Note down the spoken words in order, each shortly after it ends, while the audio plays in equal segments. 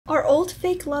Our old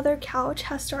fake leather couch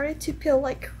has started to peel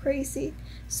like crazy,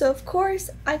 so of course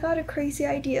I got a crazy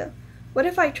idea. What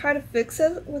if I try to fix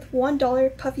it with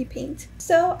 $1 puffy paint?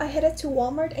 So I headed to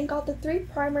Walmart and got the 3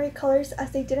 primary colors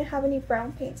as they didn't have any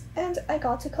brown paint, and I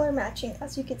got to color matching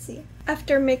as you can see.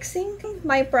 After mixing,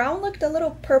 my brown looked a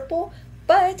little purple,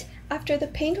 but after the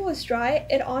paint was dry,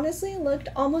 it honestly looked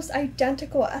almost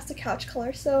identical as the couch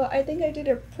color, so I think I did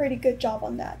a pretty good job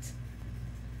on that.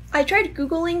 I tried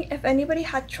Googling if anybody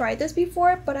had tried this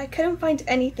before, but I couldn't find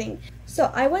anything, so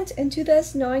I went into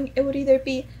this knowing it would either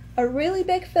be a really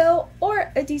big fail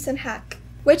or a decent hack.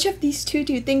 Which of these two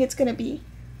do you think it's gonna be?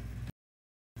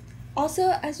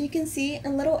 Also, as you can see,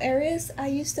 in little areas, I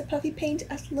used the puffy paint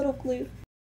as little glue.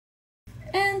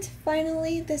 And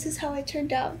finally, this is how it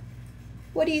turned out.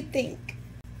 What do you think?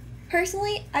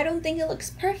 Personally, I don't think it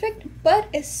looks perfect, but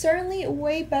it's certainly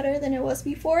way better than it was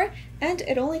before, and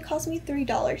it only cost me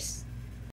 $3.